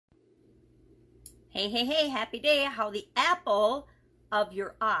Hey, hey, hey, happy day. How the apple of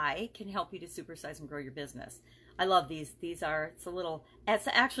your eye can help you to supersize and grow your business. I love these. It's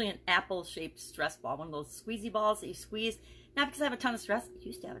actually an apple shaped stress ball, one of those squeezy balls that you squeeze. Not because I have a ton of stress, I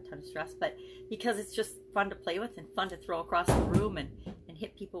used to have a ton of stress, but because it's just fun to play with and fun to throw across the room and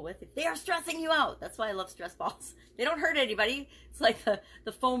hit people with if they are stressing you out. That's why I love stress balls. They don't hurt anybody. It's like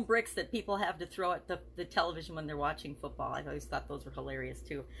the foam bricks that people have to throw at the television when they're watching football. I've always thought those were hilarious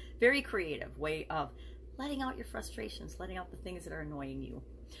too. Very creative way of letting out your frustrations, letting out the things that are annoying you.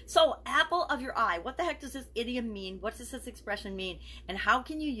 So, apple of your eye, what the heck does this idiom mean? What does this expression mean? And how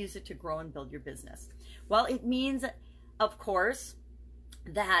can you use it to grow and build your business? Well, it means, of course,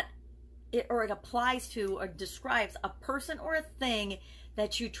 that it applies to or describes a person or a thing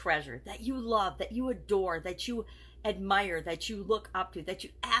that you treasure, that you love, that you adore, that you admire, that you look up to, that you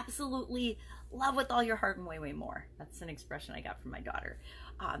absolutely love with all your heart and way, way more. That's an expression I got from my daughter.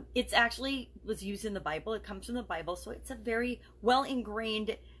 It's actually was used in the Bible. It comes from the Bible, so it's a very well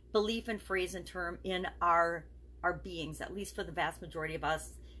ingrained belief and phrase and term in our beings, at least for the vast majority of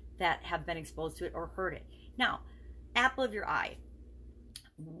us that have been exposed to it or heard it. Now, apple of your eye.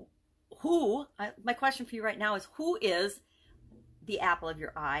 My question for you right now is, who is the apple of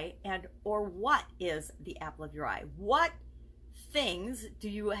your eye, or what is the apple of your eye? What things do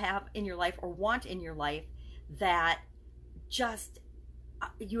you have in your life or want in your life that just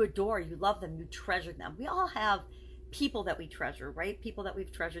you adore, you love them, you treasure them? We all have people that we treasure, right? People that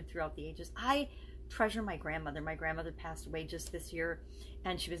we've treasured throughout the ages. I treasure my grandmother. My grandmother passed away just this year,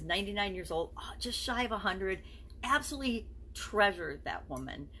 and she was 99 years old, just shy of 100. Absolutely treasure that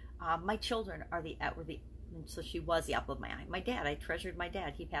woman. My children so she was the apple of my eye. My dad, I treasured my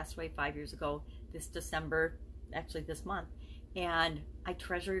dad. He passed away 5 years ago this December, actually this month. And I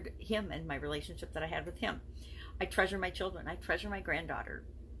treasured him and my relationship that I had with him. I treasure my children. I treasure my granddaughter.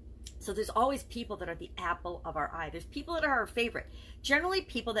 So there's always people that are the apple of our eye. There's people that are our favorite. Generally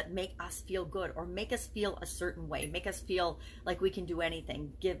people that make us feel good or make us feel a certain way, make us feel like we can do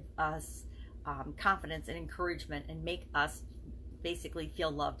anything, give us confidence and encouragement, and make us basically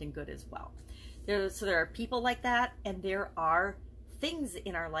feel loved and good as well. So there are people like that, and there are things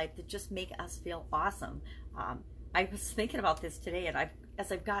in our life that just make us feel awesome. I was thinking about this today, and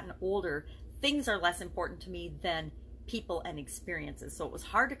as I've gotten older, things are less important to me than people and experiences. So it was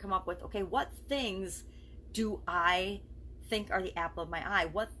hard to come up with, okay, what things do I think are the apple of my eye?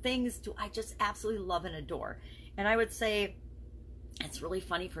 What things do I just absolutely love and adore? And I would say it's really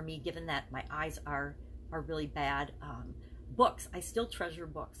funny for me, given that my eyes are really bad. Books. I still treasure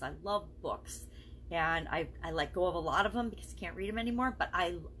books. I love books. And I let go of a lot of them because I can't read them anymore, but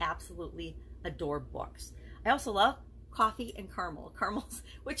I absolutely adore books. I also love coffee and caramel. Caramels,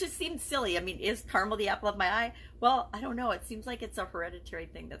 which just seems silly. I mean, is caramel the apple of my eye? Well, I don't know. It seems like it's a hereditary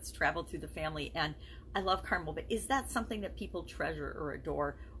thing that's traveled through the family, and I love caramel, but is that something that people treasure or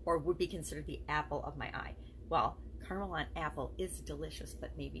adore or would be considered the apple of my eye? Well, caramel on apple is delicious,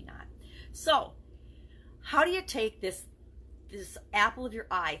 but maybe not. So, how do you take this apple of your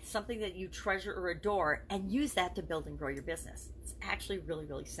eye, something that you treasure or adore, and use that to build and grow your business? It's actually really,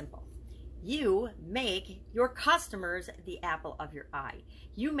 really simple. You make your customers the apple of your eye.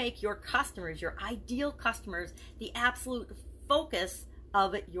 You make your customers, your ideal customers, the absolute focus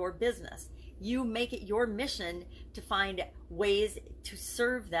of your business. You make it your mission to find ways to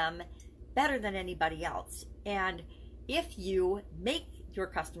serve them better than anybody else. And if you make your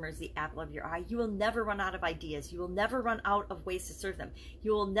customers the apple of your eye, you will never run out of ideas. You will never run out of ways to serve them.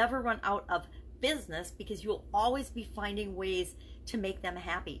 You will never run out of business, because you will always be finding ways to make them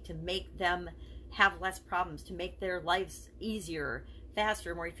happy, to make them have less problems, to make their lives easier,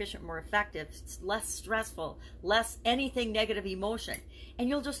 faster, more efficient, more effective, less stressful, less anything negative emotion. And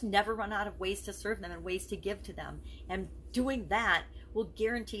you'll just never run out of ways to serve them and ways to give to them. And doing that will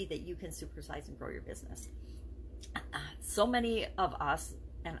guarantee that you can supersize and grow your business. So many of us,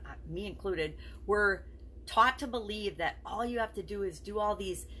 and me included, were taught to believe that all you have to do is do all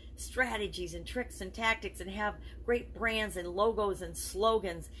these strategies and tricks and tactics and have great brands and logos and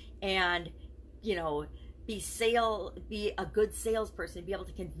slogans and, you know, be a good salesperson, be able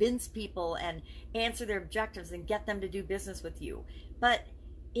to convince people and answer their objectives and get them to do business with you. But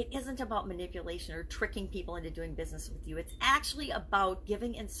it isn't about manipulation or tricking people into doing business with you. It's actually about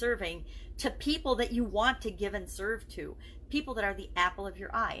giving and serving to people that you want to give and serve to, people that are the apple of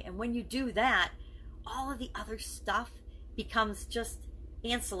your eye. And when you do that, all of the other stuff becomes just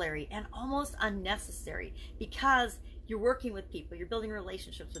ancillary and almost unnecessary, because you're working with people, you're building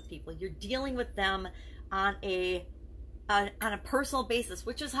relationships with people, you're dealing with them on a personal basis,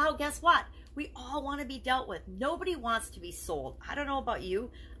 which is how, guess what? We all want to be dealt with. Nobody wants to be sold. I don't know about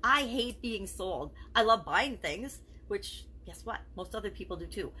you. I hate being sold. I love buying things, which guess what? Most other people do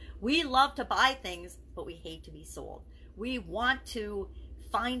too. We love to buy things, but we hate to be sold. We want to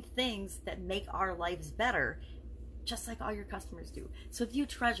find things that make our lives better, just like all your customers do. So if you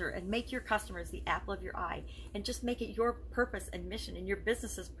treasure and make your customers the apple of your eye, and just make it your purpose and mission, and your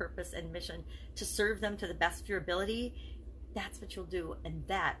business's purpose and mission to serve them to the best of your ability, that's what you'll do, and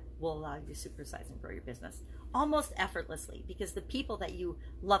that will allow you to supersize and grow your business almost effortlessly, because the people that you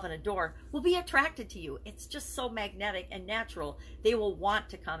love and adore will be attracted to you. It's just so magnetic and natural. They will want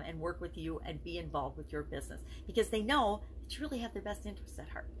to come and work with you and be involved with your business because they know that you really have their best interests at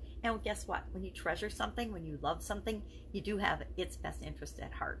heart. And guess what? When you treasure something, when you love something, you do have its best interest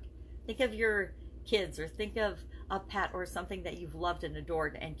at heart. Think of your kids, or think of a pet or something that you've loved and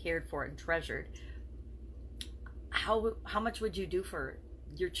adored and cared for and treasured. How much would you do for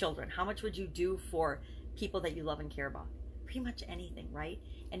your children? How much would you do for people that you love and care about? Pretty much anything, right?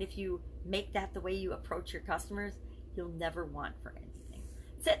 And if you make that the way you approach your customers, you'll never want for anything.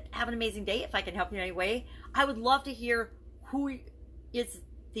 That's it. Have an amazing day. If I can help you in any way, I would love to hear who is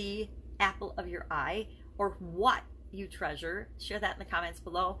the apple of your eye, or what you treasure. Share that in the comments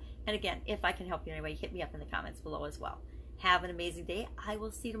below. And again, if I can help you in any way, hit me up in the comments below as well. Have an amazing day. I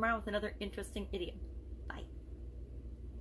will see you tomorrow with another interesting idiom. Bye.